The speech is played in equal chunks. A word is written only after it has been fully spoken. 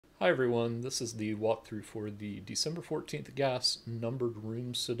Hi everyone, this is the walkthrough for the December 14th gas numbered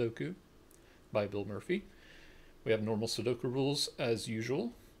Rooms Sudoku by Bill Murphy. We have normal Sudoku rules as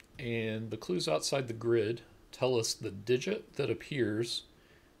usual, and the clues outside the grid tell us the digit that appears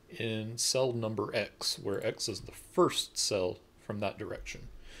in cell number X, where X is the first cell from that direction.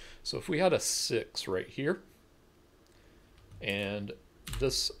 So if we had a 6 right here, and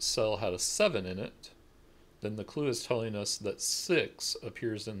this cell had a 7 in it, then the clue is telling us that 6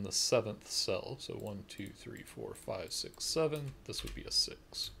 appears in the 7th cell. So 1, 2, 3, 4, 5, 6, 7. This would be a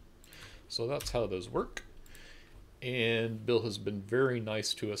 6. So that's how those work. And Bill has been very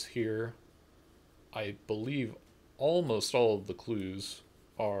nice to us here. I believe almost all of the clues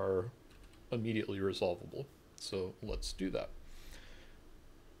are immediately resolvable. So let's do that.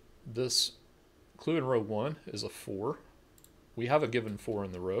 This clue in row 1 is a 4. We have a given 4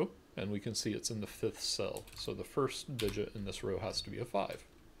 in the row, and we can see it's in the 5th cell. So the first digit in this row has to be a 5.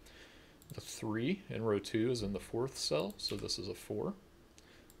 The 3 in row 2 is in the 4th cell, so this is a 4.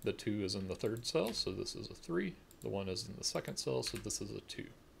 The 2 is in the 3rd cell, so this is a 3. The 1 is in the 2nd cell, so this is a 2.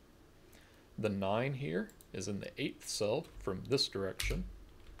 The 9 here is in the 8th cell from this direction.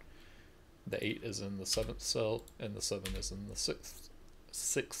 The 8 is in the 7th cell, and the 7 is in the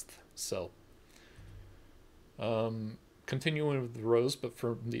 6th cell. Continuing with the rows, but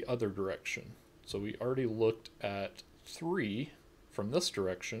from the other direction. So we already looked at 3 from this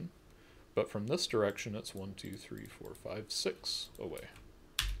direction, but from this direction it's 1, 2, 3, 4, 5, 6 away.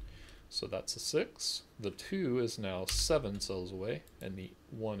 So that's a 6. The 2 is now 7 cells away, and the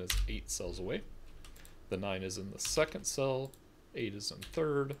 1 is 8 cells away. The 9 is in the 2nd cell, 8 is in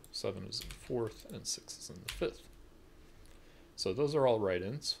 3rd, 7 is in 4th, and 6 is in the 5th. So those are all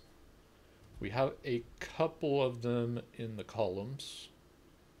right-ins. We have a couple of them in the columns,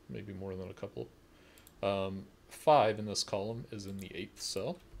 maybe more than a couple. 5 in this column is in the 8th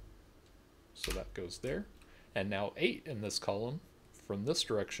cell, so that goes there. And now 8 in this column from this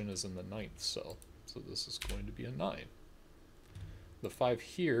direction is in the 9th cell, so this is going to be a 9. The 5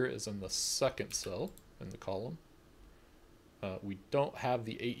 here is in the 2nd cell in the column. We don't have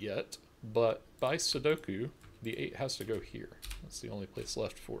the 8 yet, but by Sudoku, the 8 has to go here. That's the only place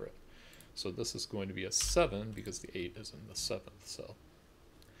left for it. So this is going to be a 7 because the 8 is in the 7th cell.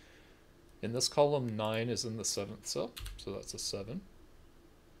 In this column, 9 is in the 7th cell, so that's a 7.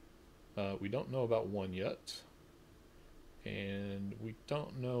 We don't know about 1 yet, and we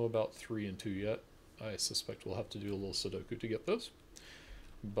don't know about 3 and 2 yet. I suspect we'll have to do a little Sudoku to get those,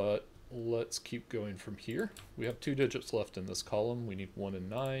 but let's keep going from here. We have 2 digits left in this column. We need 1 and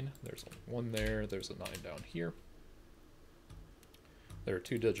 9. There's only 1 there. There's a 9 down here. There are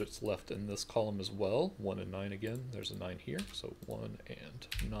 2 digits left in this column as well, 1 and 9 again. There's a 9 here, so 1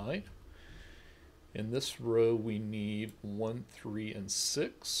 and 9. In this row, we need 1, 3, and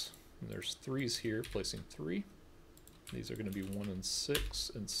 6. And there's 3s here, placing 3. These are going to be 1 and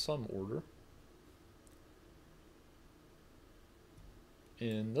 6 in some order.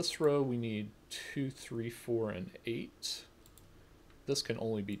 In this row, we need 2, 3, 4, and 8. This can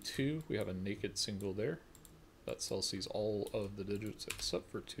only be 2. We have a naked single there. That cell sees all of the digits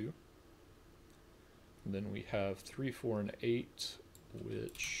except for 2. And then we have 3, 4, and 8,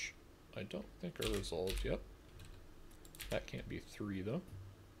 which I don't think are resolved yet. That can't be 3 though.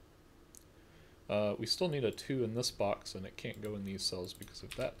 We still need a 2 in this box, and it can't go in these cells because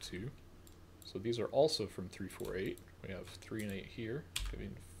of that 2. So these are also from 3, 4, 8. We have 3 and 8 here,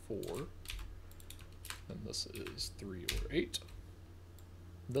 giving 4. And this is 3 or 8.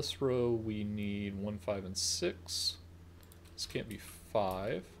 This row we need 1, 5, and 6. This can't be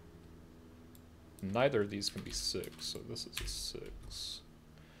 5. Neither of these can be 6, so this is a 6.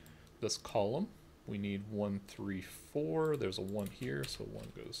 This column, we need 1, 3, 4. There's a 1 here, so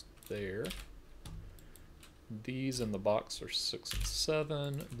 1 goes there. These in the box are 6 and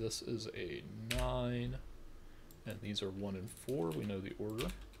 7. This is a 9. And these are 1 and 4. We know the order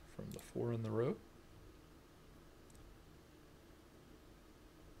from the 4 in the row.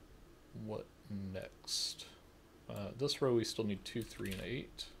 What next? This row we still need 2, 3, and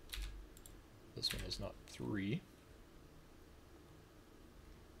 8. This one is not 3.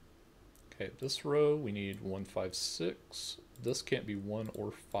 Okay, this row we need 1, 5, 6. This can't be 1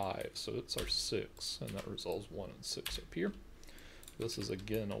 or 5, so it's our 6, and that resolves 1 and 6 up here. This is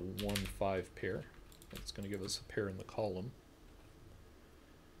again a 1, 5 pair. It's going to give us a pair in the column.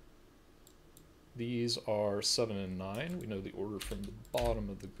 These are 7 and 9. We know the order from the bottom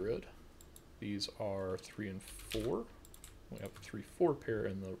of the grid. These are 3 and 4. We have a 3, 4 pair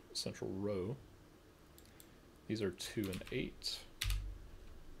in the central row. These are 2 and 8.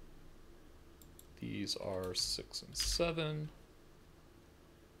 These are 6 and 7.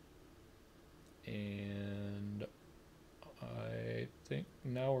 And I think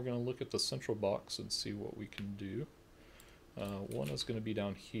now we're going to look at the central box and see what we can do. 1 is going to be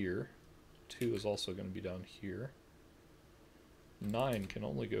down here. 2 is also going to be down here. 9 can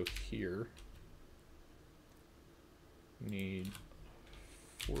only go here. Need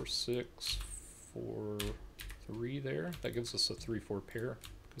 4, 6, 4, 3 there. That gives us a 3, 4 pair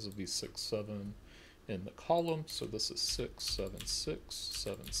because of these 6, 7 in the column. So this is 6, 7, 6,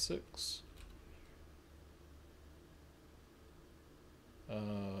 7, 6.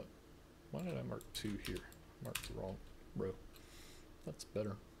 Why did I mark 2 here? I marked the wrong row. That's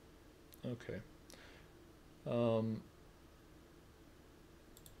better. Okay.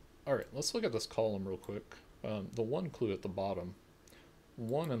 Alright, let's look at this column real quick. The 1 clue at the bottom.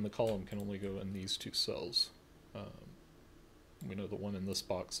 1 in the column can only go in these 2 cells. We know the 1 in this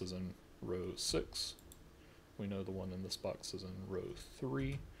box is in row 6. We know the 1 in this box is in row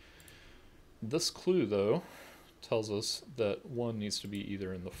 3. This clue, though, tells us that 1 needs to be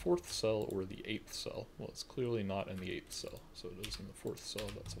either in the 4th cell or the 8th cell. Well, it's clearly not in the 8th cell, so it is in the 4th cell.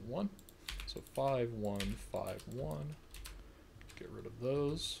 That's a 1. So 5, 1, 5, 1. Get rid of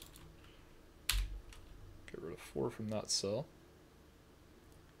those. Get rid of 4 from that cell.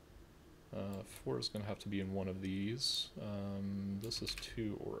 4 is going to have to be in one of these. This is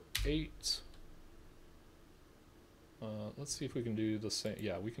 2 or 8. Let's see if we can do the same.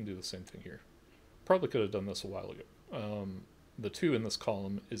 Yeah, we can do the same thing here. Probably could have done this a while ago. The 2 in this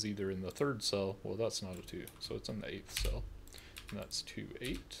column is either in the 3rd cell. Well, that's not a 2, so it's in the 8th cell. And that's 2,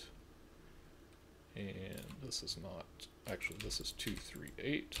 8. And this is not. Actually, this is 2, 3,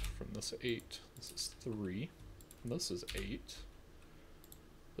 8. From this 8, this is 3. And this is 8.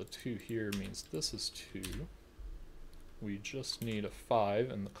 The 2 here means this is 2. We just need a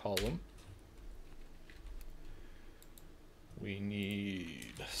 5 in the column. We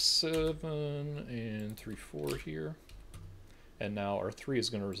need 7 and 3, 4 here. And now our 3 is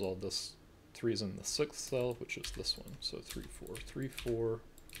going to resolve this. 3 is in the 6th cell, which is this one. So 3, 4, 3, 4,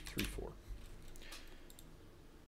 3, 4.